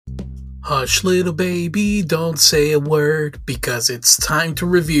Hush, little baby, don't say a word because it's time to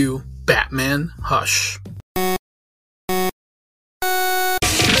review Batman Hush. You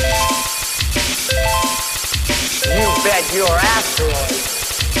bet your asteroid.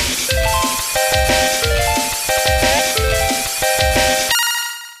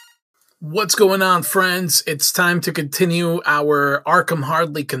 What's going on, friends? It's time to continue our Arkham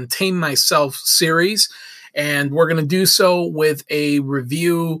Hardly Contain Myself series, and we're going to do so with a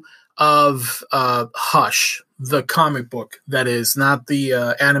review of Hush, the comic book, that is, not the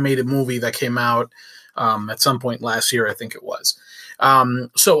animated movie that came out at some point last year, I think it was.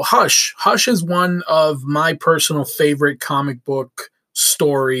 So Hush is one of my personal favorite comic book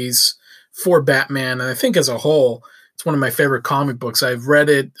stories for Batman, and I think as a whole, it's one of my favorite comic books. I've read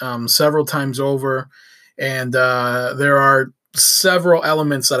it several times over, and there are several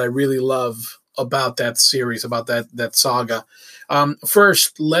elements that I really love about that series, about that saga.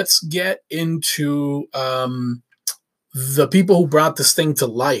 First, let's get into the people who brought this thing to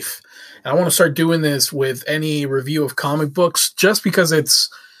life. And I want to start doing this with any review of comic books, just because it's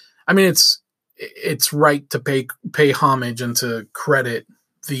right to pay homage and to credit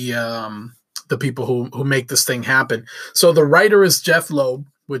the people who make this thing happen. So the writer is Jeff Loeb,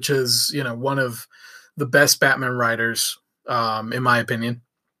 which is, one of the best Batman writers, in my opinion.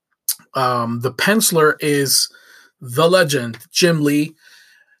 The penciler is the legend, Jim Lee.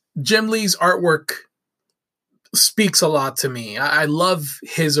 Jim Lee's artwork speaks a lot to me. I love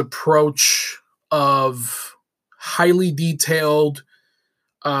his approach of highly detailed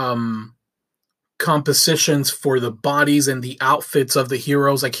compositions for the bodies and the outfits of the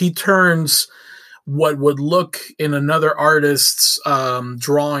heroes. Like, he turns what would look in another artist's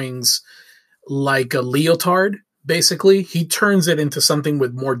drawings like a leotard. Basically, he turns it into something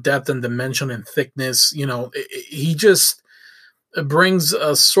with more depth and dimension and thickness. He just brings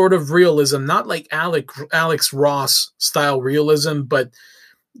a sort of realism, not like Alex Ross style realism, but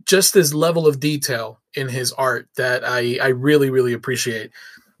just this level of detail in his art that I really, really appreciate.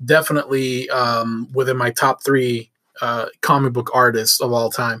 Definitely within my top three comic book artists of all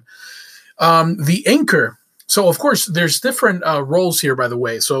time. The inker. So, of course, there's different roles here, by the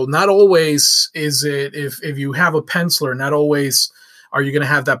way. So not always is it, if you have a penciler, not always are you going to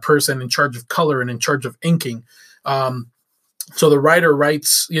have that person in charge of color and in charge of inking. So the writer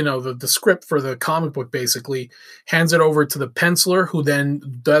writes, the script for the comic book, basically hands it over to the penciler, who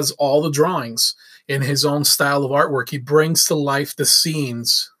then does all the drawings in his own style of artwork. He brings to life the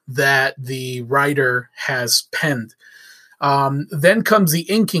scenes that the writer has penned. Then comes the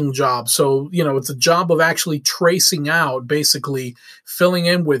inking job. So, it's a job of actually tracing out, basically filling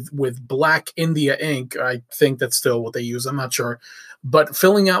in with black India ink. I think that's still what they use. I'm not sure. But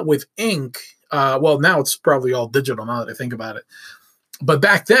filling out with ink. Well, now it's probably all digital now that I think about it. But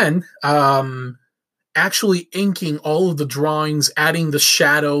back then, actually inking all of the drawings, adding the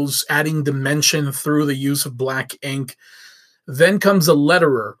shadows, adding dimension through the use of black ink. Then comes a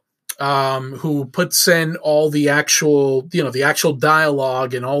letterer, who puts in all the actual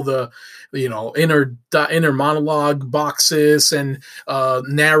dialogue and all the, inner monologue boxes and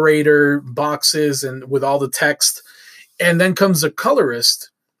narrator boxes and with all the text. And then comes a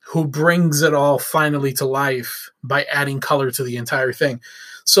colorist who brings it all finally to life by adding color to the entire thing.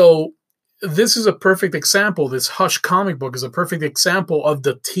 So this is a perfect example. This Hush comic book is a perfect example of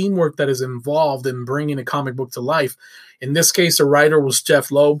the teamwork that is involved in bringing a comic book to life. In this case, the writer was Jeff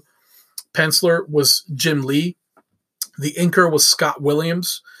Loeb. Penciler was Jim Lee. The inker was Scott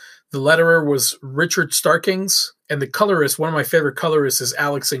Williams. The letterer was Richard Starkings. And the colorist, one of my favorite colorists, is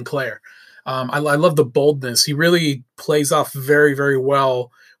Alex Sinclair. I love the boldness. He really plays off very, very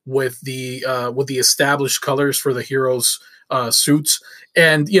well with the established colors for the heroes' suits.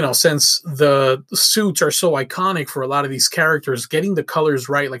 And, since the suits are so iconic for a lot of these characters, getting the colors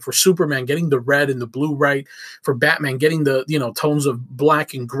right, like for Superman, getting the red and the blue right, for Batman, getting the, tones of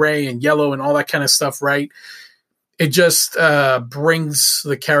black and gray and yellow and all that kind of stuff right, it just brings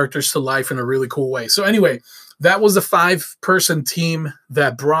the characters to life in a really cool way. So anyway, that was the 5-person team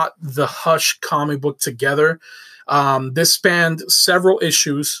that brought the Hush comic book together. This spanned several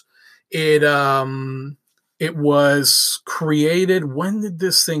issues. It was created. When did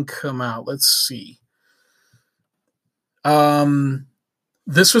this thing come out? Let's see.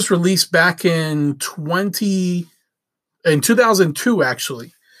 This was released back in 2002,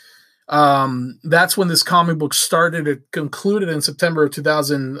 actually. That's when this comic book started. It concluded in September of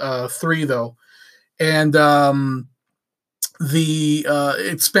 2003, though. And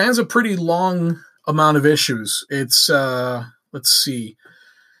it spans a pretty long amount of issues. It's let's see.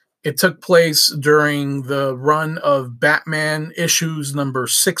 It took place during the run of Batman issues number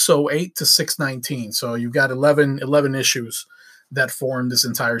 608 to 619. So you've got 11 issues that form this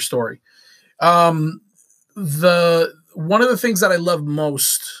entire story. The one of the things that I love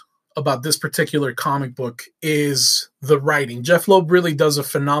most about this particular comic book is the writing. Jeff Loeb really does a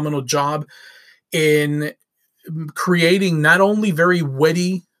phenomenal job in creating not only very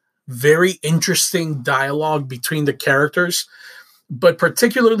witty, very interesting dialogue between the characters, but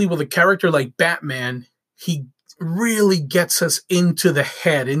particularly with a character like Batman, he really gets us into the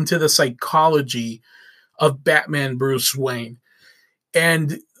head, into the psychology of Batman Bruce Wayne.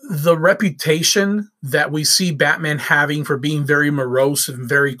 And the reputation that we see Batman having for being very morose and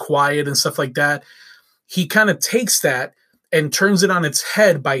very quiet and stuff like that, he kind of takes that and turns it on its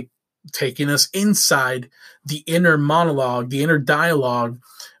head by taking us inside the inner monologue, the inner dialogue,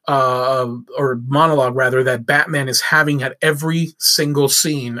 or monologue rather, that Batman is having at every single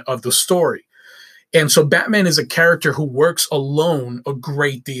scene of the story. And so Batman is a character who works alone a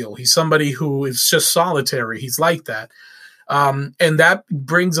great deal. He's somebody who is just solitary. He's like that. And that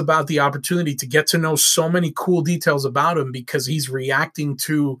brings about the opportunity to get to know so many cool details about him because he's reacting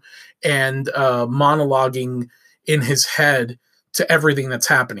to and monologuing in his head to everything that's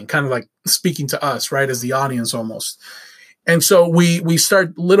happening, kind of like speaking to us, right, as the audience almost. And so we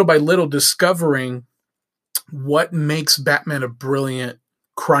start little by little discovering what makes Batman a brilliant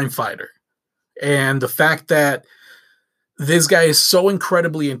crime fighter. And the fact that this guy is so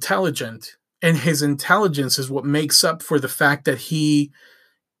incredibly intelligent, and his intelligence is what makes up for the fact that he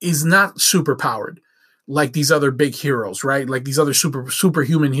is not superpowered like these other big heroes, right? Like these other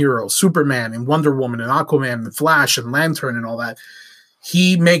superhuman heroes, Superman and Wonder Woman and Aquaman and Flash and Lantern and all that.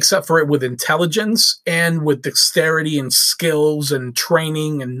 He makes up for it with intelligence and with dexterity and skills and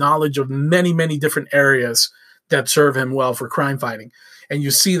training and knowledge of many, many different areas that serve him well for crime fighting. And you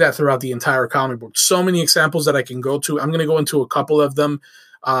see that throughout the entire comic book. So many examples that I can go to. I'm going to go into a couple of them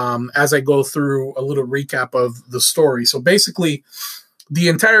as I go through a little recap of the story. So basically, the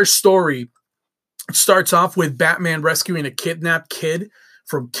entire story starts off with Batman rescuing a kidnapped kid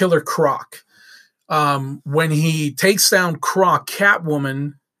from Killer Croc. When he takes down Croc,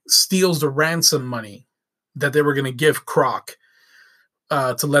 Catwoman steals the ransom money that they were going to give Croc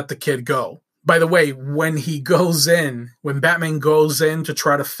to let the kid go. By the way, when Batman goes in to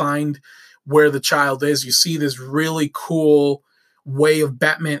try to find where the child is, you see this really cool way of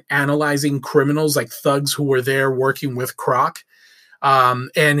Batman analyzing criminals, like thugs who were there working with Croc.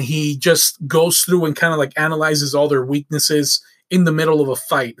 And he just goes through and kind of like analyzes all their weaknesses in the middle of a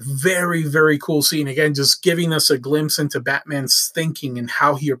fight. Very, very cool scene. Again, just giving us a glimpse into Batman's thinking and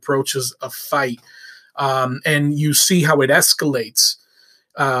how he approaches a fight. And you see how it escalates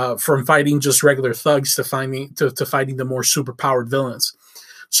from fighting just regular thugs to fighting the more superpowered villains.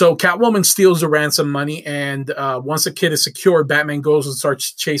 So Catwoman steals the ransom money, and once the kid is secured, Batman goes and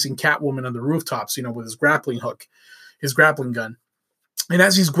starts chasing Catwoman on the rooftops, with his grappling hook, his grappling gun. And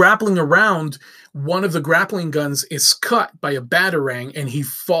as he's grappling around, one of the grappling guns is cut by a batarang, and he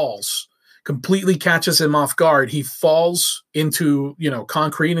falls. Completely catches him off guard. He falls into,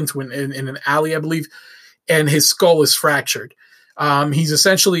 concrete, into in an alley, I believe, and his skull is fractured. He's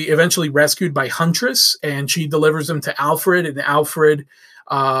eventually rescued by Huntress, and she delivers him to Alfred, and Alfred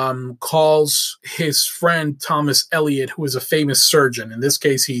calls his friend Thomas Elliot, who is a famous surgeon. In this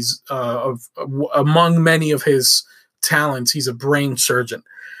case, he's among many of his talents, he's a brain surgeon.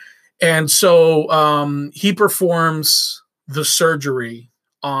 And so he performs the surgery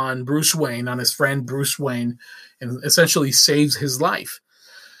on Bruce Wayne, on his friend Bruce Wayne, and essentially saves his life.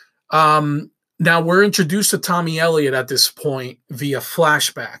 Now we're introduced to Tommy Elliot at this point via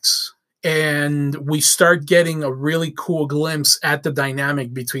flashbacks, and we start getting a really cool glimpse at the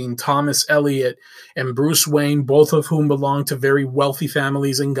dynamic between Thomas Elliot and Bruce Wayne, both of whom belong to very wealthy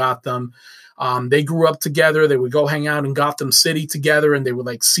families in Gotham. They grew up together. They would go hang out in Gotham City together, and they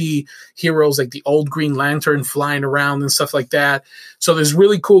would see heroes like the old Green Lantern flying around and stuff like that. So there's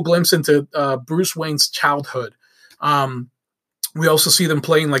really cool glimpse into Bruce Wayne's childhood. We also see them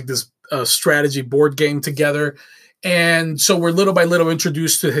playing this strategy board game together. And so we're little by little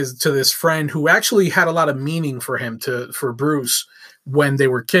introduced to this friend who actually had a lot of meaning for for Bruce when they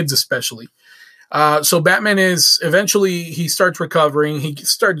were kids, especially. So Batman he starts recovering. He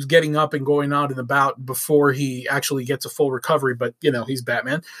starts getting up and going out and about before he actually gets a full recovery, but he's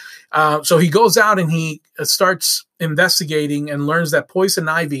Batman. So he goes out and he starts investigating and learns that Poison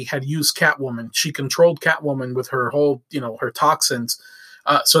Ivy had used Catwoman. She controlled Catwoman with her whole, her toxins,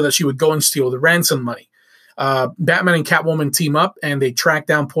 so that she would go and steal the ransom money. Batman and Catwoman team up and they track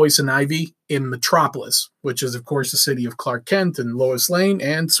down Poison Ivy in Metropolis, which is, of course, the city of Clark Kent and Lois Lane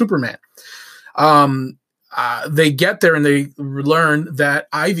and Superman. They get there and they learn that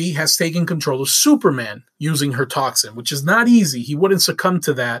Ivy has taken control of Superman using her toxin, which is not easy. He wouldn't succumb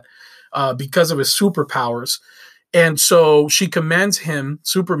to that because of his superpowers. And so she commands him,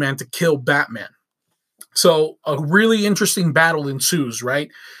 Superman, to kill Batman. So a really interesting battle ensues, right?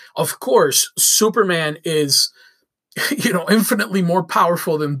 Of course, Superman is, infinitely more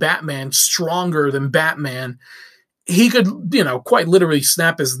powerful than Batman, stronger than Batman. He could, quite literally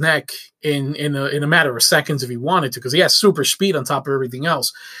snap his neck in a matter of seconds if he wanted to, because he has super speed on top of everything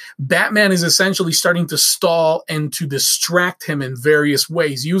else. Batman is essentially starting to stall and to distract him in various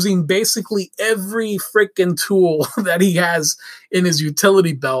ways, using basically every freaking tool that he has in his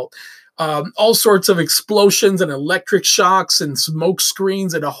utility belt. All sorts of explosions and electric shocks and smoke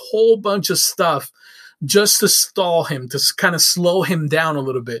screens and a whole bunch of stuff just to stall him, to kind of slow him down a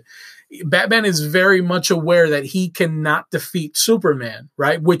little bit. Batman is very much aware that he cannot defeat Superman,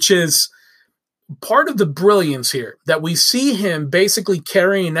 right? Which is part of the brilliance here, that we see him basically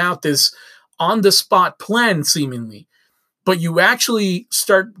carrying out this on-the-spot plan, seemingly. But you actually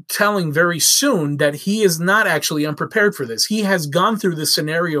start telling very soon that he is not actually unprepared for this. He has gone through this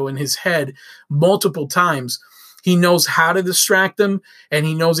scenario in his head multiple times. He knows how to distract them, and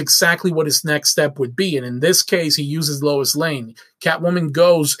he knows exactly what his next step would be. And in this case, he uses Lois Lane. Catwoman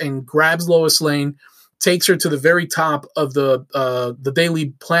goes and grabs Lois Lane, takes her to the very top of the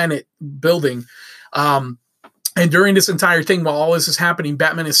Daily Planet building. And during this entire thing, while all this is happening,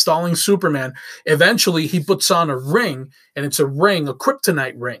 Batman is stalling Superman. Eventually, he puts on a ring, and it's a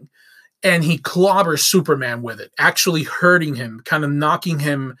kryptonite ring. And he clobbers Superman with it, actually hurting him, kind of knocking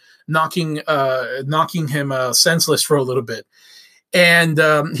him senseless for a little bit. And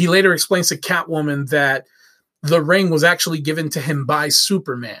he later explains to Catwoman that the ring was actually given to him by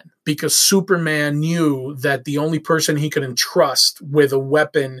Superman, because Superman knew that the only person he could entrust with a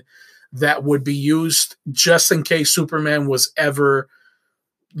weapon that would be used just in case Superman was ever,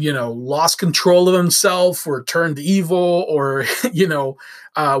 lost control of himself or turned evil or,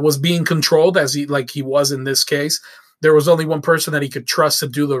 was being controlled as he was in this case. There was only one person that he could trust to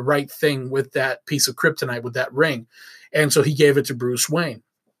do the right thing with that piece of kryptonite, with that ring. And so he gave it to Bruce Wayne.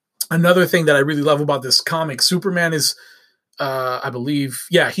 Another thing that I really love about this comic, Superman is, I believe,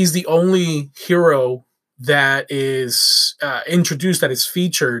 he's the only hero that is introduced, that is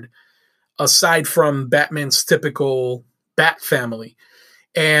featured, aside from Batman's typical Bat family.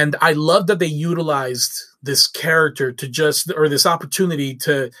 And I love that they utilized this character this opportunity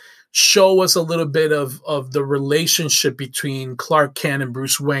to show us a little bit of the relationship between Clark Kent and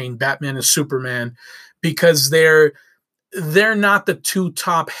Bruce Wayne, Batman and Superman, because they're not the two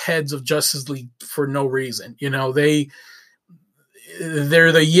top heads of Justice League for no reason. They're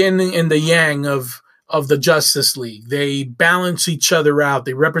the yin and the yang of the Justice League. They balance each other out.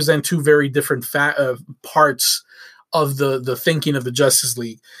 They represent two very different parts of the thinking of the Justice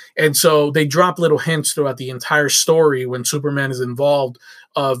League. And so they drop little hints throughout the entire story when Superman is involved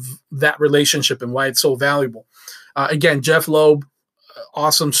of that relationship and why it's so valuable. Again, Jeff Loeb,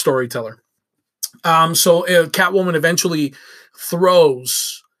 awesome storyteller. So Catwoman eventually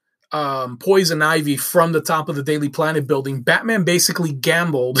throws Poison Ivy from the top of the Daily Planet building. Batman basically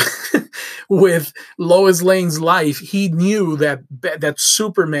gambled with Lois Lane's life. He knew that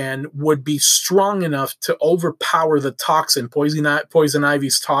Superman would be strong enough to overpower the toxin, Poison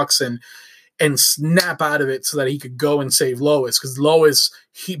Ivy's toxin, and snap out of it so that he could go and save Lois. Because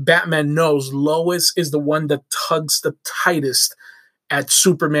Batman knows Lois is the one that tugs the tightest at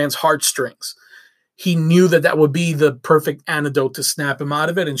Superman's heartstrings. He knew that would be the perfect antidote to snap him out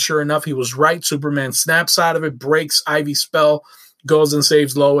of it. And sure enough, he was right. Superman snaps out of it, breaks Ivy's spell, goes and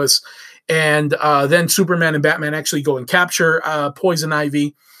saves Lois. And then Superman and Batman actually go and capture Poison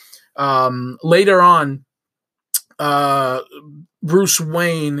Ivy. Later on, Bruce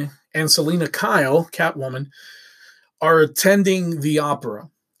Wayne and Selina Kyle, Catwoman, are attending the opera.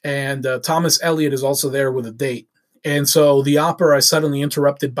 And Thomas Elliot is also there with a date. And so the opera is suddenly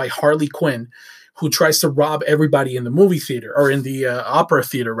interrupted by Harley Quinn, who tries to rob everybody in the movie theater, or in the opera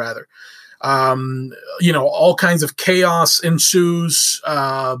theater, rather. All kinds of chaos ensues.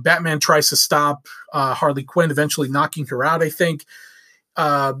 Batman tries to stop Harley Quinn, eventually knocking her out, I think.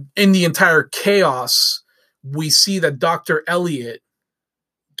 In the entire chaos, we see that Dr. Elliot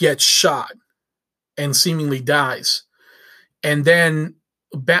gets shot and seemingly dies. And then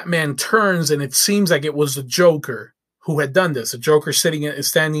Batman turns, and it seems like it was the Joker who had done this. The Joker standing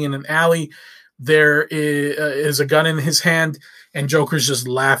in an alley. There is a gun in his hand, and Joker's just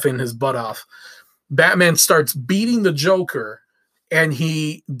laughing his butt off. Batman starts beating the Joker, And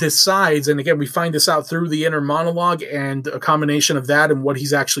he decides, and again, we find this out through the inner monologue and a combination of that and what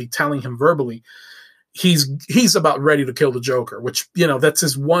he's actually telling him verbally. He's about ready to kill the Joker, which, that's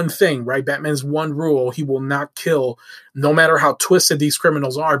his one thing, right? Batman's one rule: he will not kill, no matter how twisted these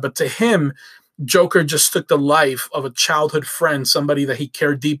criminals are. But to him, Joker just took the life of a childhood friend, somebody that he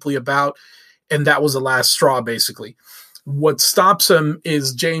cared deeply about, and that was the last straw, basically. What stops him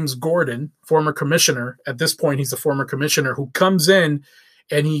is James Gordon, former commissioner. At this point, he's a former commissioner who comes in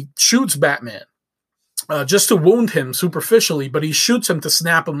and he shoots Batman. Just to wound him superficially, but he shoots him to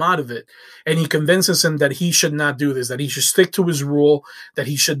snap him out of it. And he convinces him that he should not do this, that he should stick to his rule, that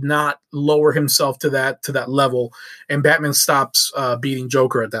he should not lower himself to that level. And Batman stops beating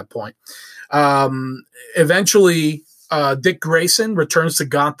Joker at that point. Eventually, Dick Grayson returns to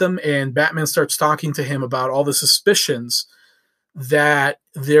Gotham, and Batman starts talking to him about all the suspicions that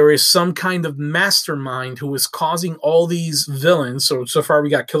there is some kind of mastermind who is causing all these villains. So far we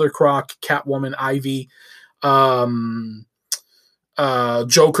got Killer Croc, Catwoman, Ivy,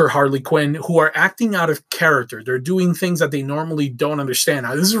 Joker, Harley Quinn, who are acting out of character. They're doing things that they normally don't understand.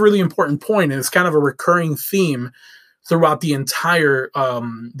 Now, this is a really important point, and it's kind of a recurring theme throughout the entire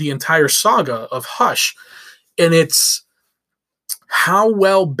saga of Hush. And it's how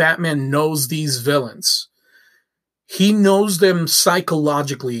well Batman knows these villains. He knows them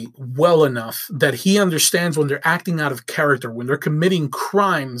psychologically well enough that he understands when they're acting out of character, when they're committing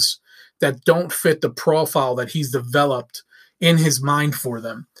crimes that don't fit the profile that he's developed in his mind for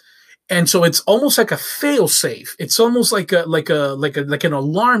them. And so it's almost like a fail-safe. It's almost like an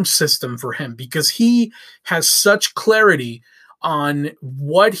alarm system for him, because he has such clarity on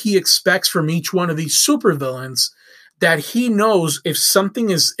what he expects from each one of these supervillains that he knows if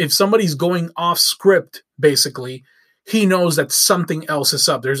somebody's going off script, basically, he knows that something else is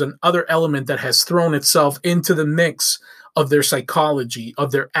up. There's another element that has thrown itself into the mix of their psychology,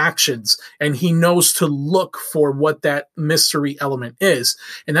 of their actions, and he knows to look for what that mystery element is.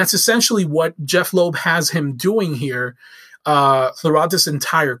 And that's essentially what Jeff Loeb has him doing here throughout this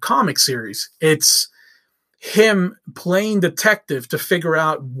entire comic series. It's him playing detective to figure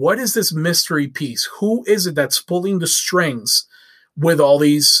out, what is this mystery piece? Who is it that's pulling the strings with all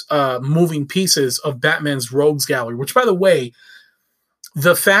these moving pieces of Batman's rogues gallery? Which, by the way,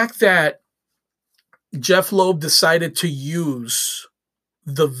 the fact that Jeff Loeb decided to use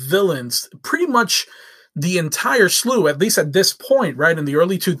the villains, pretty much the entire slew, at least at this point, right, in the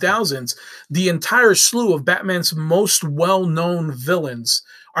early 2000s, the entire slew of Batman's most well-known villains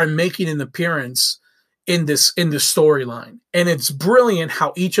are making an appearance in this storyline. And it's brilliant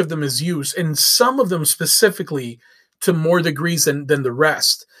how each of them is used, and some of them specifically to more degrees than the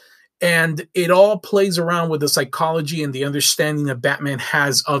rest. And it all plays around with the psychology and the understanding that Batman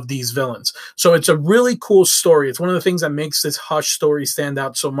has of these villains. So it's a really cool story. It's one of the things that makes this Hush story stand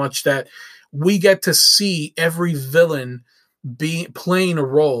out so much, that we get to see every villain playing a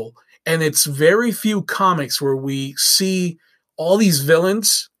role. And it's very few comics where we see all these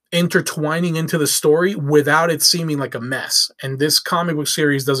villains intertwining into the story without it seeming like a mess. And this comic book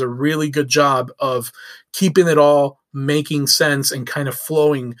series does a really good job of keeping it all making sense and kind of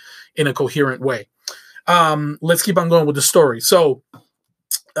flowing in a coherent way. Let's keep on going with the story. So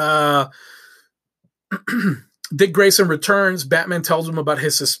Dick Grayson returns. Batman tells him about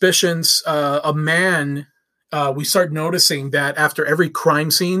his suspicions. We start noticing that after every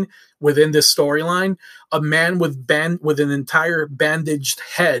crime scene within this storyline, a man with an entire bandaged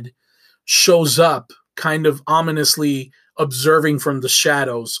head shows up, kind of ominously observing from the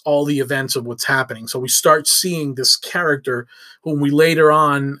shadows all the events of what's happening. So we start seeing this character, whom we later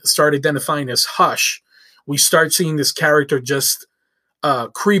on start identifying as Hush. We start seeing this character just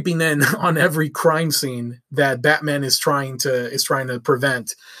creeping in on every crime scene that Batman is trying to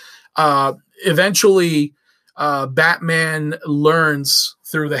prevent. Eventually, Batman learns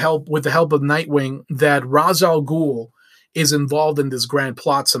with the help of Nightwing that Ra's al Ghul is involved in this grand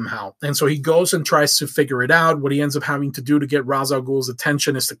plot somehow. And so he goes and tries to figure it out. What he ends up having to do to get Ra's al Ghul's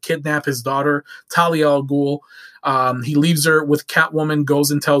attention is to kidnap his daughter, Talia al Ghul. He leaves her with Catwoman, goes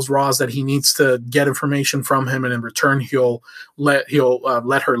and tells Ra's that he needs to get information from him, and in return he'll let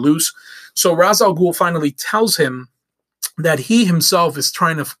her loose. So Ra's al Ghul finally tells him that he himself is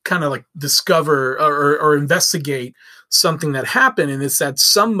trying to kind of like discover or investigate something that happened, and it's that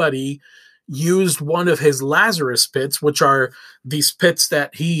somebody used one of his Lazarus pits, which are these pits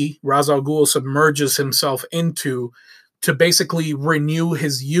that Ra's al Ghul, submerges himself into to basically renew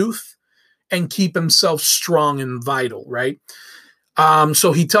his youth and keep himself strong and vital, right?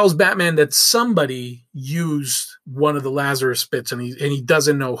 So he tells Batman that somebody used one of the Lazarus pits, and he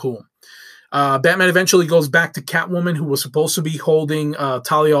doesn't know whom. Batman eventually goes back to Catwoman, who was supposed to be holding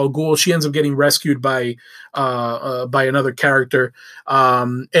Talia al Ghul. She ends up getting rescued by another character,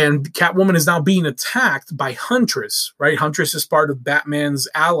 and Catwoman is now being attacked by Huntress. Right, Huntress is part of Batman's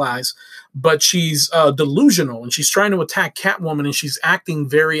allies, but she's delusional and she's trying to attack Catwoman, and she's acting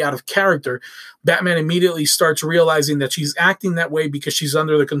very out of character. Batman immediately starts realizing that she's acting that way because she's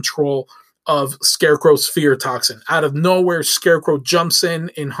under the control of Scarecrow's fear toxin. Out of nowhere, Scarecrow jumps in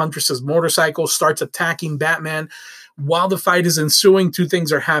Huntress's motorcycle, starts attacking Batman. While the fight is ensuing, two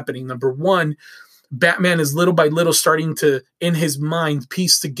things are happening. Number one, Batman is little by little starting to, in his mind,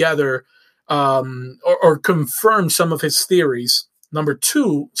 piece together or confirm some of his theories. Number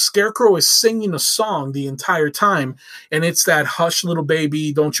two, Scarecrow is singing a song the entire time, and it's that "Hush, Little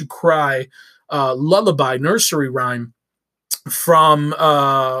Baby, Don't You Cry" lullaby, nursery rhyme from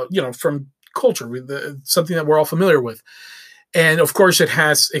culture, something that we're all familiar with. And of course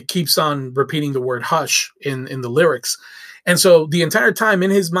it keeps on repeating the word hush in the lyrics. And so the entire time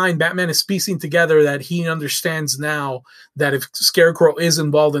in his mind, Batman is piecing together that he understands now that if Scarecrow is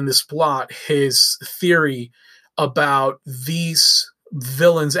involved in this plot, his theory about these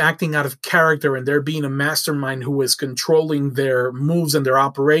villains acting out of character and there being a mastermind who is controlling their moves and their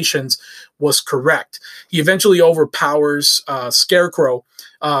operations was correct. He eventually overpowers Scarecrow.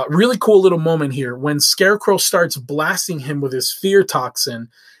 Really cool little moment here. When Scarecrow starts blasting him with his fear toxin,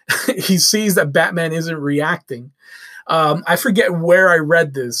 he sees that Batman isn't reacting. I forget where I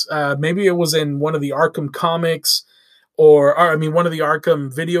read this. Maybe it was in one of the Arkham comics or one of the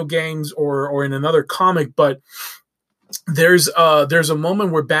Arkham video games or in another comic, but there's a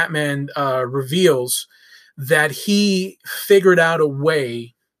moment where Batman reveals that he figured out a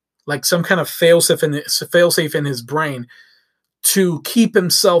way, like some kind of failsafe in his brain, to keep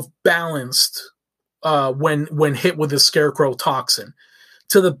himself balanced when hit with the Scarecrow toxin,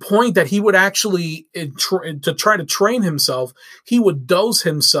 to the point that he would actually, to try to train himself, he would dose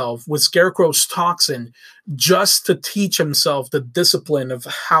himself with Scarecrow's toxin just to teach himself the discipline of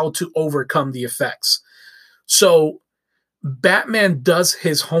how to overcome the effects. So Batman does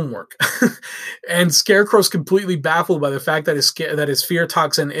his homework, and Scarecrow's completely baffled by the fact that his fear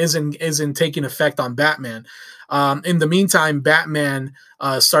toxin isn't taking effect on Batman. In the meantime, Batman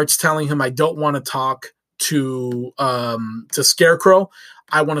starts telling him, "I don't want to talk to Scarecrow.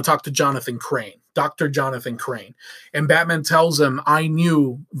 I want to talk to Jonathan Crane, Dr. Jonathan Crane." And Batman tells him, "I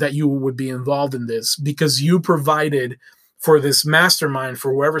knew that you would be involved in this because you provided for this mastermind,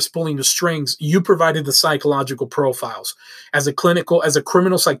 for whoever's pulling the strings, you provided the psychological profiles. As a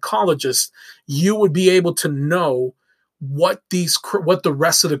criminal psychologist, you would be able to know what the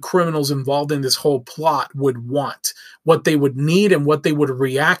rest of the criminals involved in this whole plot would want, what they would need, and what they would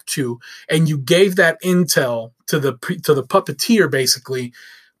react to. And you gave that intel to the puppeteer, basically,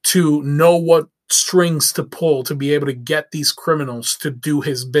 to know what strings to pull to be able to get these criminals to do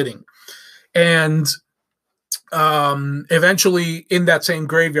his bidding." And eventually, in that same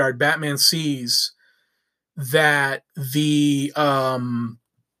graveyard, Batman sees that the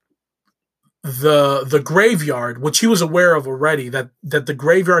graveyard, which he was aware of already, that the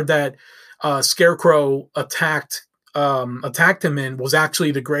graveyard that Scarecrow attacked him in was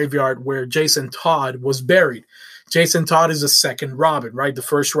actually the graveyard where Jason Todd was buried. Jason Todd is the second Robin, right? The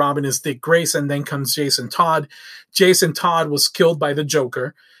first Robin is Dick Grayson, then comes Jason Todd. Jason Todd was killed by the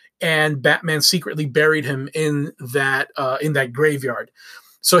Joker, and Batman secretly buried him in that graveyard.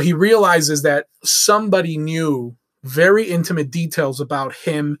 So he realizes that somebody knew very intimate details about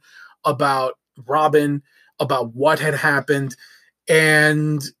him, about Robin, about what had happened,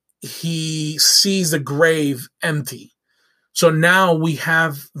 and he sees the grave empty. So now we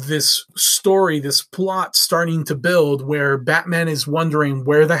have this story, this plot starting to build where Batman is wondering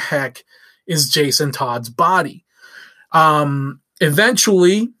where the heck is Jason Todd's body.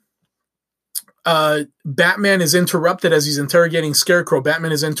 Eventually, Batman is interrupted as he's interrogating Scarecrow.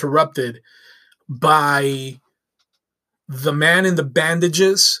 Batman is interrupted by the man in the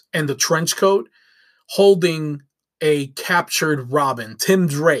bandages and the trench coat holding a captured Robin, Tim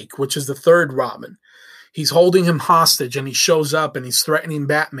Drake, which is the third Robin. He's holding him hostage, and he shows up and he's threatening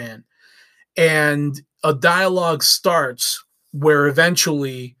Batman. And a dialogue starts where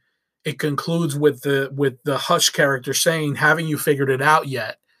eventually it concludes with the Hush character saying, "Haven't you figured it out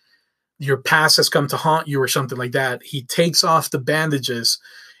yet? Your past has come to haunt you," or something like that. He takes off the bandages,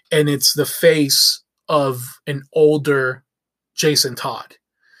 and it's the face of an older Jason Todd.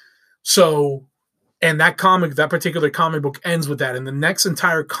 So, and that particular comic book ends with that. And the next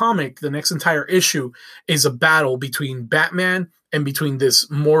entire issue is a battle between Batman and between this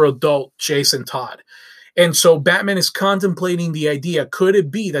more adult Jason Todd. And so Batman is contemplating the idea, could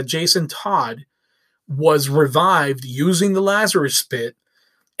it be that Jason Todd was revived using the Lazarus Pit,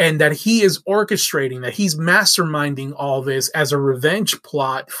 and that he is orchestrating, that he's masterminding all this as a revenge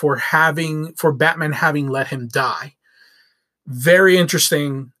plot for Batman having let him die? Very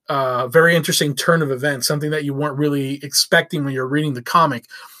interesting turn of events, something that you weren't really expecting when you're reading the comic.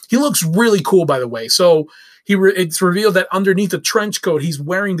 He looks really cool, by the way. So it's revealed that underneath the trench coat, he's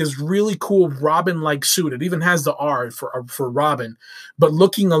wearing this really cool Robin-like suit. It even has the R for Robin, but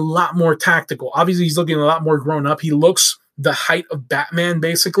looking a lot more tactical. Obviously, he's looking a lot more grown up. He looks the height of Batman,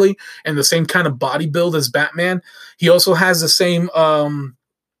 basically, and the same kind of body build as Batman. He also has the same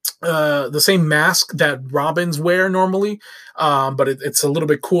mask that Robins wear normally, but it's a little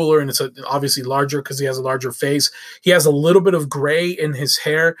bit cooler, and it's obviously larger because he has a larger face. He has a little bit of gray in his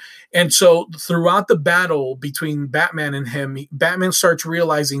hair, and so throughout the battle between Batman and him, Batman starts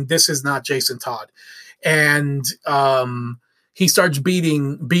realizing this is not Jason Todd, and he starts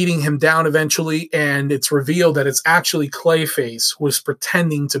beating him down eventually, and it's revealed that it's actually Clayface who is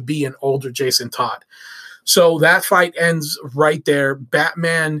pretending to be an older Jason Todd. So that fight ends right there.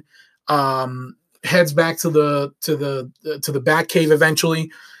 Batman heads back to the Batcave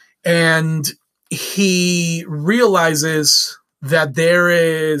eventually, and he realizes that there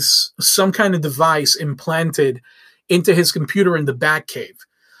is some kind of device implanted into his computer in the Batcave.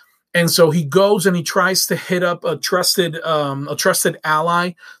 And so he goes and he tries to hit up a trusted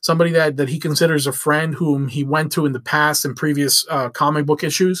ally, somebody that he considers a friend whom he went to in the past in previous comic book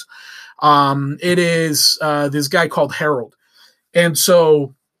issues. It is this guy called Harold. And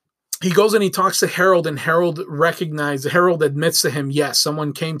so he goes and he talks to Harold, and Harold admits to him, yes,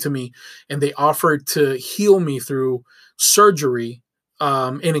 someone came to me and they offered to heal me through surgery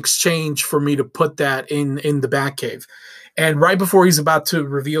in exchange for me to put that in the Batcave. And right before he's about to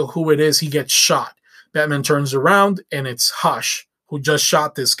reveal who it is, he gets shot. Batman turns around, and it's Hush, who just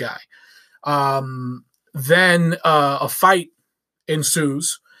shot this guy. Then a fight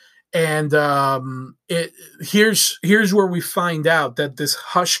ensues, and here's where we find out that this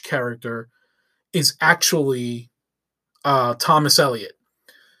Hush character is actually Thomas Elliot.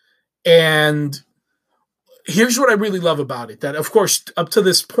 And here's what I really love about it, that, of course, up to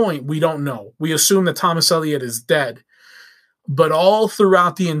this point, we don't know. We assume that Thomas Elliot is dead. But all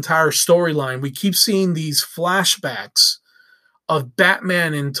throughout the entire storyline, we keep seeing these flashbacks of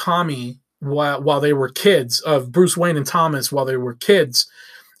Batman and Tommy while they were kids, of Bruce Wayne and Thomas while they were kids.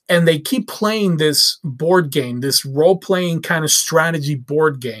 And they keep playing this board game, this role-playing kind of strategy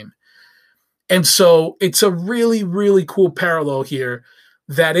board game. And so it's a really, really cool parallel here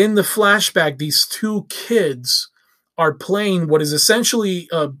that in the flashback, these two kids are playing what is essentially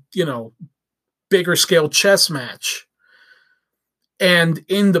a, bigger scale chess match. And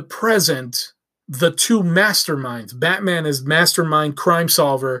in the present, the two masterminds, Batman as mastermind crime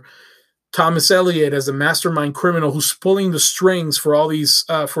solver, Thomas Elliot as a mastermind criminal who's pulling the strings for all these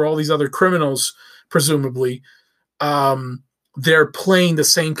other criminals, presumably, they're playing the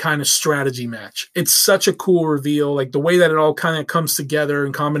same kind of strategy match. It's such a cool reveal, like the way that it all kind of comes together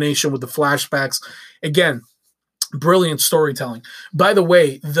in combination with the flashbacks. Again, brilliant storytelling. By the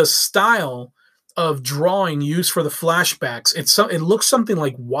way, the style of drawing used for the flashbacks, it looks something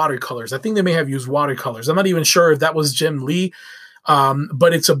like watercolors. I think they may have used watercolors. I'm not even sure if that was Jim Lee,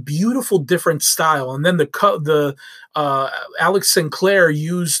 but it's a beautiful different style. And then the Alex Sinclair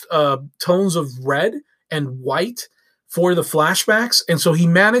used tones of red and white for the flashbacks, and so they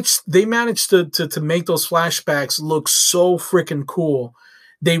managed to make those flashbacks look so freaking cool.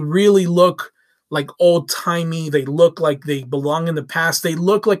 They really look like old-timey. They look like they belong in the past. They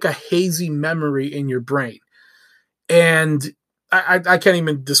look like a hazy memory in your brain. And I can't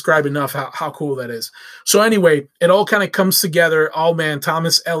even describe enough how cool that is. So anyway, it all kind of comes together. Oh, man,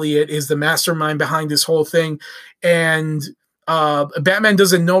 Thomas Elliot is the mastermind behind this whole thing. And Batman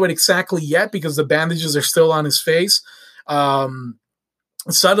doesn't know it exactly yet because the bandages are still on his face.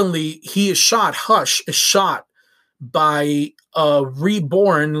 Suddenly, Hush is shot by a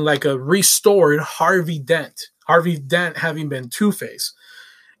reborn, like a restored Harvey Dent. Harvey Dent having been Two-Face.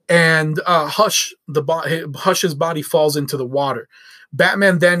 And Hush's body falls into the water.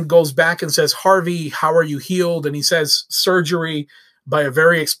 Batman then goes back and says, Harvey, how are you healed? And he says, surgery by a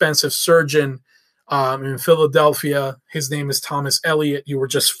very expensive surgeon in Philadelphia. His name is Thomas Elliot. You were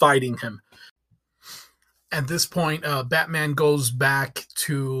just fighting him. At this point, Batman goes back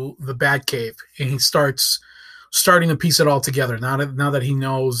to the Batcave, and he starting to piece it all together. Now that he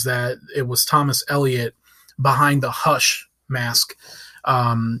knows that it was Thomas Elliot behind the Hush mask,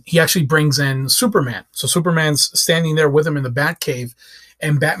 he actually brings in Superman. So Superman's standing there with him in the Batcave,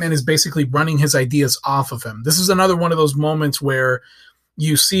 and Batman is basically running his ideas off of him. This is another one of those moments where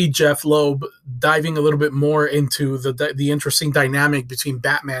you see Jeff Loeb diving a little bit more into the interesting dynamic between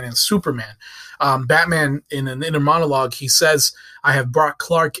Batman and Superman. Batman, in an inner monologue, he says, "I have brought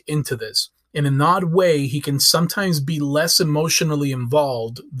Clark into this. In an odd way, he can sometimes be less emotionally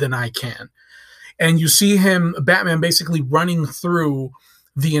involved than I can." And you see Batman, basically running through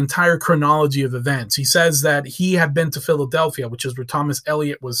the entire chronology of events. He says that he had been to Philadelphia, which is where Thomas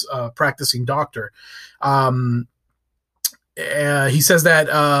Elliot was practicing doctor. He says that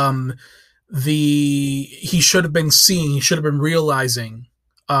he should have been seeing, he should have been realizing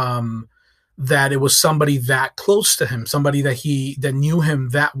that it was somebody that close to him, somebody that knew him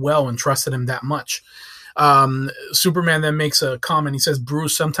that well and trusted him that much. Superman then makes a comment. He says,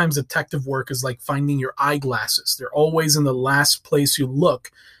 "Bruce, sometimes detective work is like finding your eyeglasses. They're always in the last place you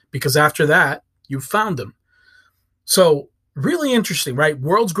look, because after that, you've found them." So really interesting, right?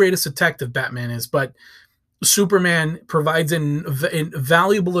 World's greatest detective, Batman is, but Superman provides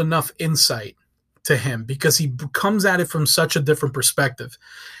valuable enough insight to him because he comes at it from such a different perspective.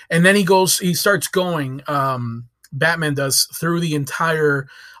 And then he starts going, Batman does, through the entire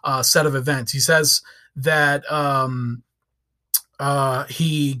set of events. He says that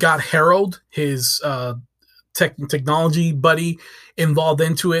he got Harold, his technology buddy, involved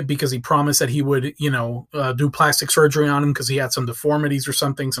into it because he promised that he would, do plastic surgery on him because he had some deformities or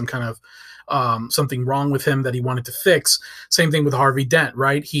something, some kind of something wrong with him that he wanted to fix. Same thing with Harvey Dent,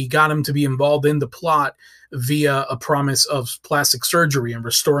 right? He got him to be involved in the plot via a promise of plastic surgery and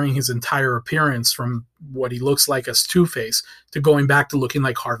restoring his entire appearance from what he looks like as Two-Face to going back to looking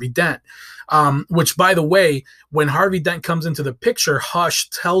like Harvey Dent. Which, by the way, when Harvey Dent comes into the picture, Hush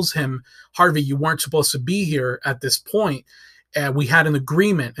tells him, "Harvey, you weren't supposed to be here at this point. We had an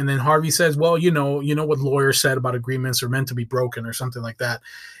agreement." And then Harvey says, "Well, you know what lawyers said about agreements are meant to be broken," or something like that.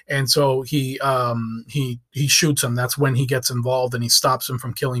 And so he shoots him. That's when he gets involved and he stops him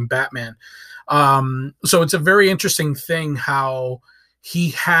from killing Batman. So it's a very interesting thing how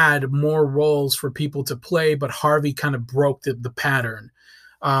he had more roles for people to play, but Harvey kind of broke the pattern.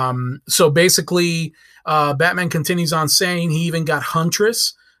 So basically, Batman continues on saying he even got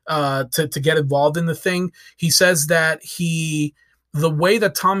Huntress to get involved in the thing. He says that the way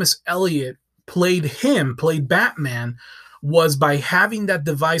that Thomas Elliot played Batman, was by having that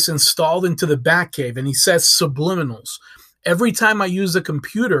device installed into the Batcave. And he says subliminals. "Every time I used the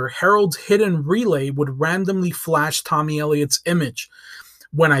computer, Harold's hidden relay would randomly flash Tommy Elliott's image.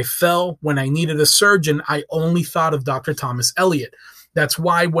 When I fell, when I needed a surgeon, I only thought of Dr. Thomas Elliot." That's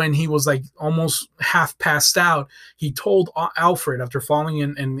why when he was like almost half passed out, he told Alfred, after falling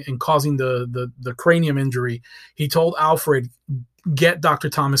and causing the cranium injury, he told Alfred, "Get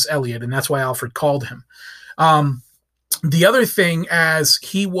Dr. Thomas Elliot." And that's why Alfred called him. The other thing, as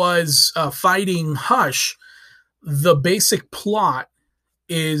he was fighting Hush, the basic plot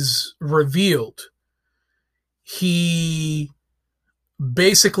is revealed. He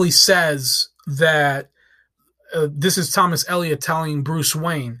basically says that this is Thomas Elliot telling Bruce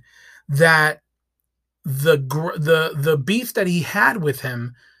Wayne that the beef that he had with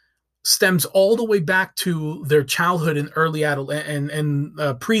him stems all the way back to their childhood and early adult and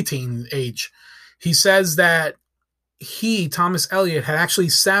preteen age. He says that Thomas Elliot, had actually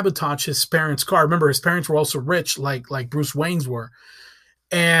sabotaged his parents' car. Remember, his parents were also rich, like Bruce Wayne's were.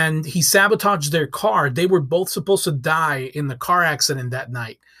 And he sabotaged their car. They were both supposed to die in the car accident that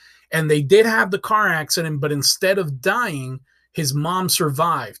night. And they did have the car accident, but instead of dying, his mom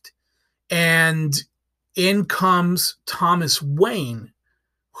survived. And in comes Thomas Wayne,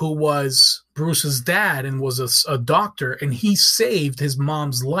 who was Bruce's dad and was a doctor, and he saved his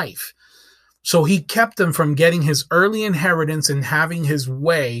mom's life. So he kept him from getting his early inheritance and having his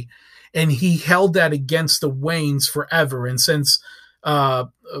way, and he held that against the Waynes forever. And since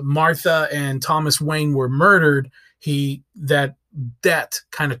Martha and Thomas Wayne were murdered, that debt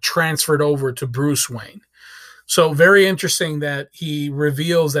kind of transferred over to Bruce Wayne. So very interesting that he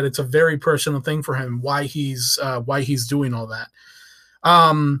reveals that it's a very personal thing for him, why he's doing all that.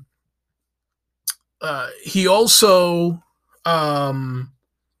 He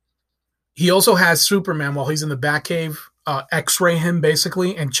also has Superman, while he's in the Batcave, x-ray him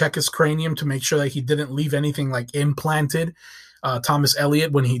basically and check his cranium to make sure that he didn't leave anything like implanted, Thomas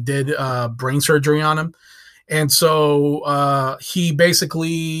Elliot, when he did brain surgery on him. And so he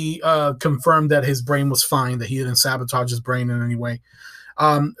basically confirmed that his brain was fine, that he didn't sabotage his brain in any way.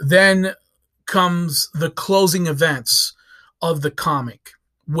 Then comes the closing events of the comic,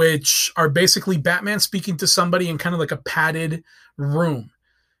 which are basically Batman speaking to somebody in kind of like a padded room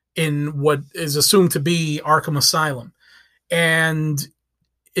in what is assumed to be Arkham Asylum. And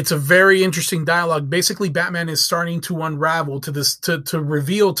it's a very interesting dialogue. Basically, Batman is starting to unravel to this, to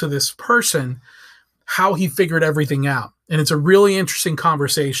reveal to this person how he figured everything out. And it's a really interesting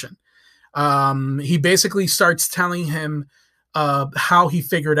conversation. He basically starts telling him how he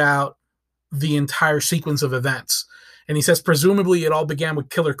figured out the entire sequence of events. And he says, presumably it all began with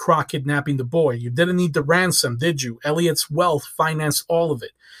Killer Croc kidnapping the boy. You didn't need the ransom, did you? Elliot's wealth financed all of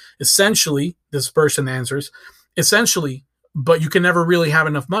it. Essentially, this person answers, essentially, but you can never really have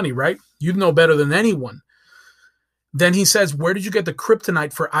enough money, right? You'd know better than anyone. Then he says, where did you get the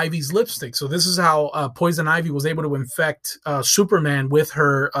kryptonite for Ivy's lipstick? So this is how Poison Ivy was able to infect Superman with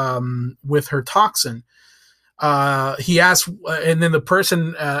her toxin. He asked, and then the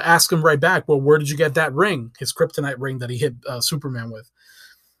person asked him right back, well, where did you get that ring? His kryptonite ring that he hit Superman with.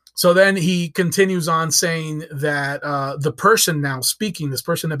 So then he continues on saying that the person now speaking, this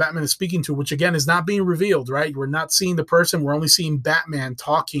person that Batman is speaking to, which again is not being revealed, right? We're not seeing the person. We're only seeing Batman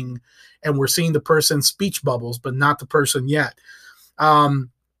talking, and we're seeing the person's speech bubbles, but not the person yet.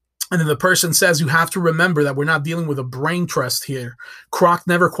 And then the person says, you have to remember that we're not dealing with a brain trust here. Croc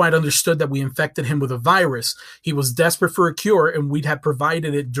never quite understood that we infected him with a virus. He was desperate for a cure, and we'd have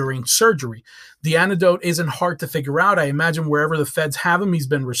provided it during surgery. The antidote isn't hard to figure out. I imagine wherever the feds have him, he's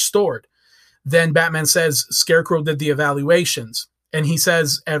been restored. Then Batman says, Scarecrow did the evaluations. And he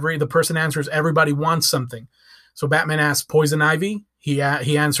says, the person answers, everybody wants something. So Batman asks, Poison Ivy? He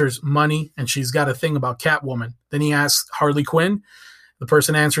answers, money, and she's got a thing about Catwoman. Then he asks, Harley Quinn? The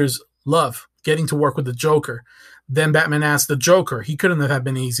person answers, love, getting to work with the Joker. Then Batman asks the Joker. He couldn't have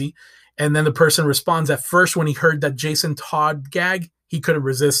been easy. And then the person responds, at first when he heard that Jason Todd gag, he couldn't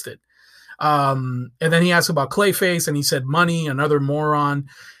resist it. And then he asked about Clayface, and he said, money, another moron.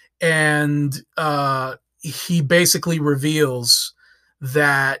 And he basically reveals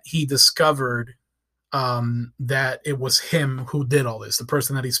that he discovered that it was him who did all this, the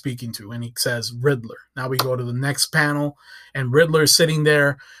person that he's speaking to. And he says, Riddler. Now we go to the next panel, and Riddler is sitting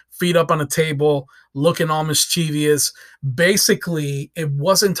there, feet up on a table, looking all mischievous. Basically, it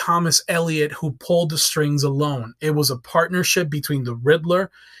wasn't Thomas Elliot who pulled the strings alone. It was a partnership between the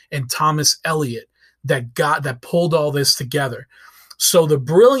Riddler and Thomas Elliot that pulled all this together. So the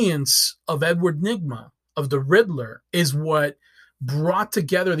brilliance of Edward Nygma, of the Riddler, is what brought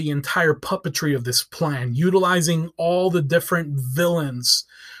together the entire puppetry of this plan, utilizing all the different villains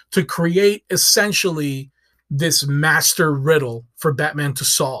to create essentially this master riddle for Batman to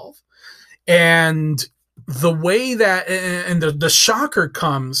solve. And the way that, and the shocker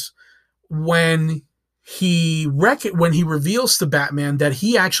comes when he reveals to Batman that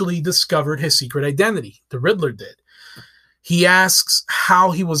he actually discovered his secret identity. The Riddler did. He asks how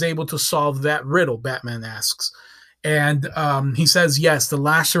he was able to solve that riddle, Batman asks. And he says, yes, the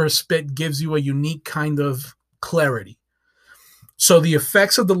Lazarus Spit gives you a unique kind of clarity. So the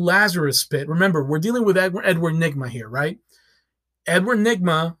effects of the Lazarus Spit, remember, we're dealing with Edward Nygma here, right? Edward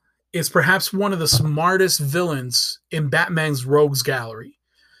Nygma is perhaps one of the smartest villains in Batman's rogues gallery.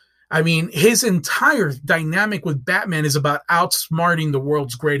 I mean, his entire dynamic with Batman is about outsmarting the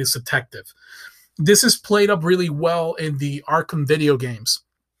world's greatest detective. This is played up really well in the Arkham video games.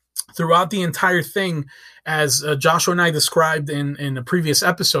 Throughout the entire thing, as Joshua and I described in a previous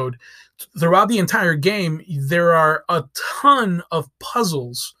episode, throughout the entire game, there are a ton of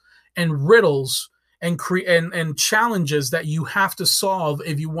puzzles and riddles and challenges that you have to solve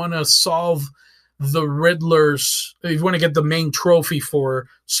if you want to solve the Riddler's, if you want to get the main trophy for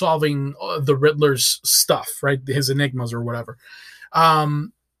solving the Riddler's stuff, right? His enigmas or whatever.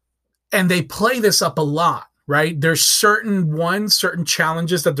 And they play this up a lot, right? There's certain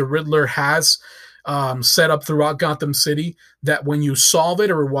challenges that the Riddler has set up throughout Gotham City that when you solve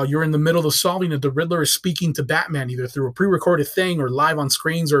it or while you're in the middle of solving it, the Riddler is speaking to Batman either through a pre-recorded thing or live on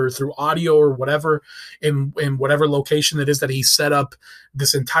screens or through audio or whatever in whatever location it is that he set up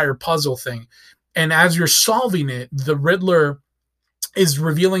this entire puzzle thing. And as you're solving it, the Riddler is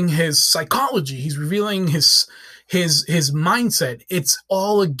revealing his psychology. He's revealing his mindset. It's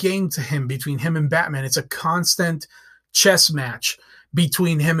all a game to him between him and Batman. It's a constant chess match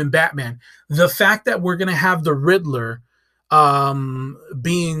between him and Batman. The fact that we're going to have the Riddler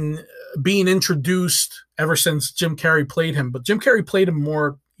being introduced ever since Jim Carrey played him, but Jim Carrey played him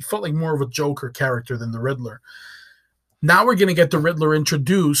more, he felt like more of a Joker character than the Riddler. Now we're going to get the Riddler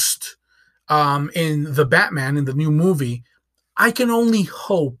introduced in the Batman, in the new movie. I can only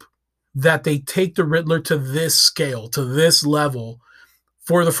hope that they take the Riddler to this scale, to this level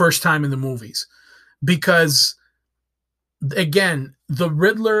for the first time in the movies. Because, again, the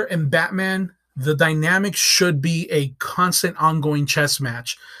Riddler and Batman, the dynamic should be a constant ongoing chess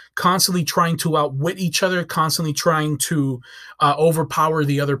match. constantly trying to outwit each other, constantly trying to overpower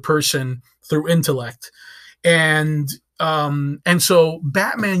the other person through intellect. And so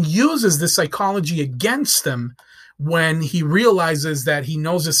Batman uses this psychology against them when he realizes that he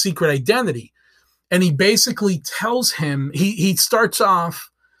knows his secret identity. And he basically tells him, he starts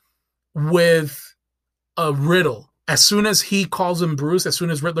off with a riddle. As soon as he calls him Bruce, as soon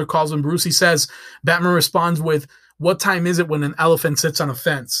as Riddler calls him Bruce, he says, Batman responds with, "What time is it when an elephant sits on a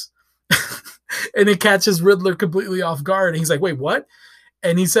fence?" And it catches Riddler completely off guard. And he's like, "Wait, what?"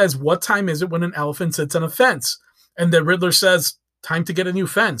 And he says, "What time is it when an elephant sits on a fence?" And then Riddler says, "Time to get a new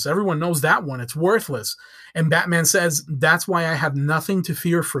fence. Everyone knows that one. It's worthless." And Batman says, "That's why I have nothing to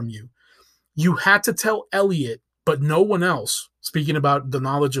fear from you. You had to tell Elliot, but no one else," speaking about the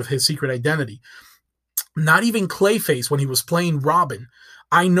knowledge of his secret identity. "Not even Clayface when he was playing Robin.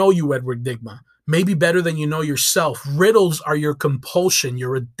 I know you, Edward Nygma. Maybe better than you know yourself. Riddles are your compulsion,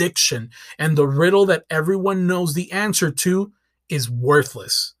 your addiction. And the riddle that everyone knows the answer to is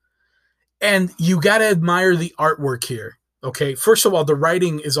worthless." And you got to admire the artwork here. Okay, first of all, the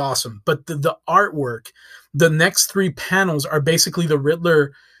writing is awesome, but the artwork, the next 3 panels are basically the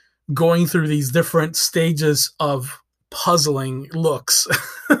Riddler going through these different stages of puzzling looks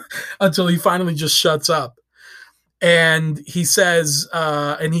until he finally just shuts up. And he says,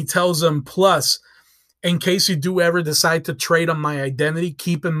 and he tells him, "Plus, in case you do ever decide to trade on my identity,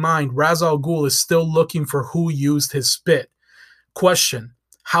 keep in mind, Ra's al Ghul is still looking for who used his spit. Question,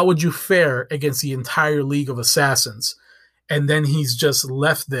 how would you fare against the entire League of Assassins?" And then he's just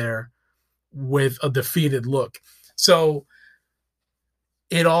left there with a defeated look. So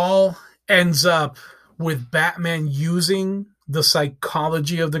it all ends up with Batman using the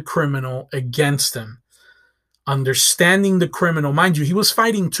psychology of the criminal against him. Understanding the criminal. Mind you, he was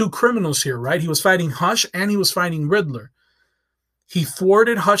fighting 2 criminals here, right? He was fighting Hush and he was fighting Riddler. He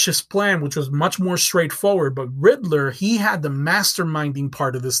thwarted Hush's plan, which was much more straightforward, but Riddler, he had the masterminding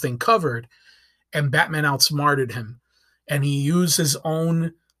part of this thing covered, and Batman outsmarted him. And he used his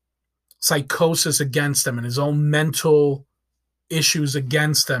own psychosis against him and his own mental issues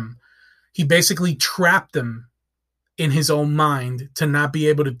against him. He basically trapped him in his own mind to not be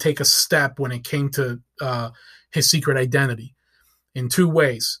able to take a step when it came to his secret identity in 2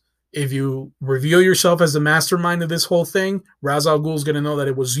 ways. If you reveal yourself as the mastermind of this whole thing, Ra's al Ghul is going to know that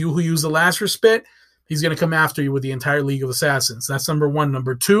it was you who used the Lazarus spit. He's going to come after you with the entire League of Assassins. That's number 1.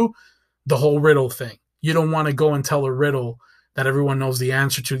 Number 2, the whole riddle thing. You don't want to go and tell a riddle that everyone knows the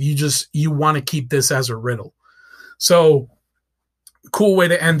answer to. You want to keep this as a riddle. So, cool way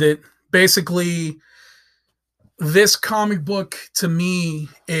to end it. Basically, this comic book to me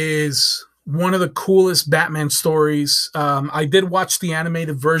is one of the coolest Batman stories. I did watch the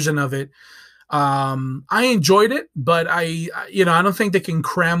animated version of it. I enjoyed it, but I don't think they can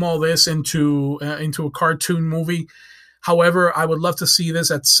cram all this into a cartoon movie. However, I would love to see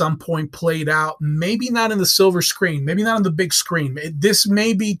this at some point played out. Maybe not in the silver screen, maybe not on the big screen. This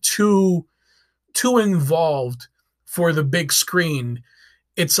may be too involved for the big screen.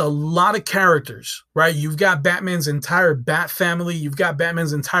 It's a lot of characters, right? You've got Batman's entire Bat family. You've got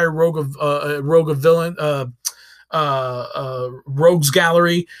Batman's entire rogues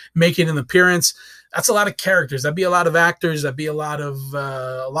gallery making an appearance. That's a lot of characters. That'd be a lot of actors. That'd be a lot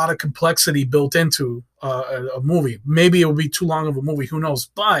of complexity built into a movie. Maybe it would be too long of a movie. Who knows?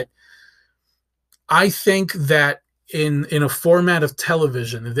 But I think that in a format of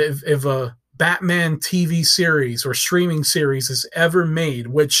television, if a Batman TV series or streaming series is ever made,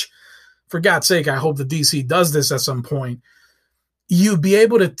 which for God's sake, I hope the DC does this at some point, you'd be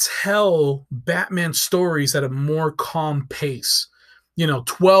able to tell Batman stories at a more calm pace.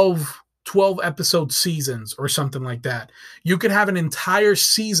 12 episode seasons or something like that. You could have an entire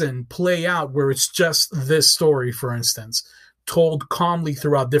season play out where it's just this story, for instance, told calmly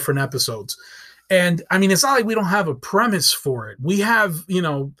throughout different episodes. And I mean, it's not like we don't have a premise for it. We have,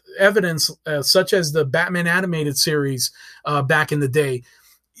 evidence such as the Batman animated series back in the day.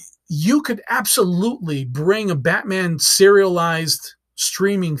 You could absolutely bring a Batman serialized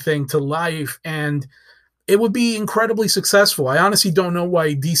streaming thing to life, and it would be incredibly successful. I honestly don't know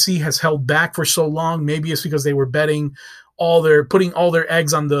why DC has held back for so long. Maybe it's because they were putting all their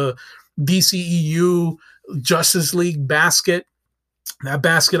eggs on the DCEU Justice League basket. That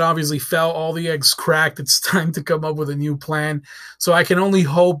basket obviously fell. All the eggs cracked. It's time to come up with a new plan. So I can only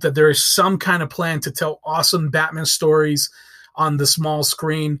hope that there is some kind of plan to tell awesome Batman stories on the small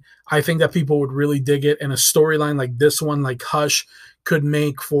screen. I think that people would really dig it. And a storyline like this one, like Hush, could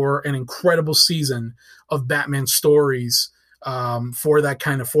make for an incredible season of Batman stories for that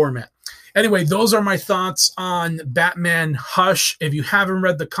kind of format. Anyway, those are my thoughts on Batman Hush. If you haven't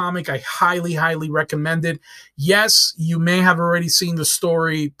read the comic, I highly, highly recommend it. Yes, you may have already seen the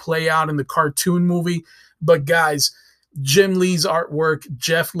story play out in the cartoon movie, but guys, Jim Lee's artwork,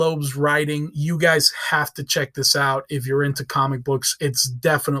 Jeff Loeb's writing, you guys have to check this out if you're into comic books. It's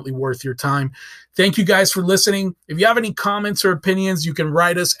definitely worth your time. Thank you guys for listening. If you have any comments or opinions, you can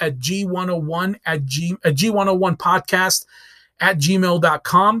write us at G101 at G101podcast at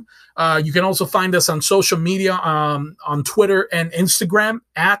gmail.com. You can also find us on social media, on Twitter and Instagram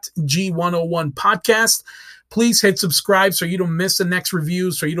at G101 podcast. Please hit subscribe so you don't miss the next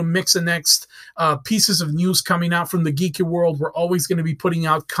reviews, so you don't mix the next pieces of news coming out from the geeky world. We're always going to be putting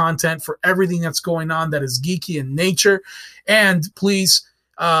out content for everything that's going on that is geeky in nature. And please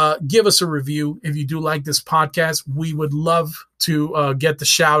give us a review if you do like this podcast. We would love to get the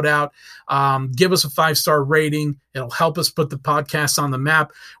shout out. Give us a 5-star rating. It'll help us put the podcast on the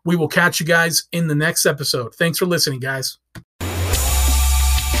map. We will catch you guys in the next episode. Thanks for listening, guys.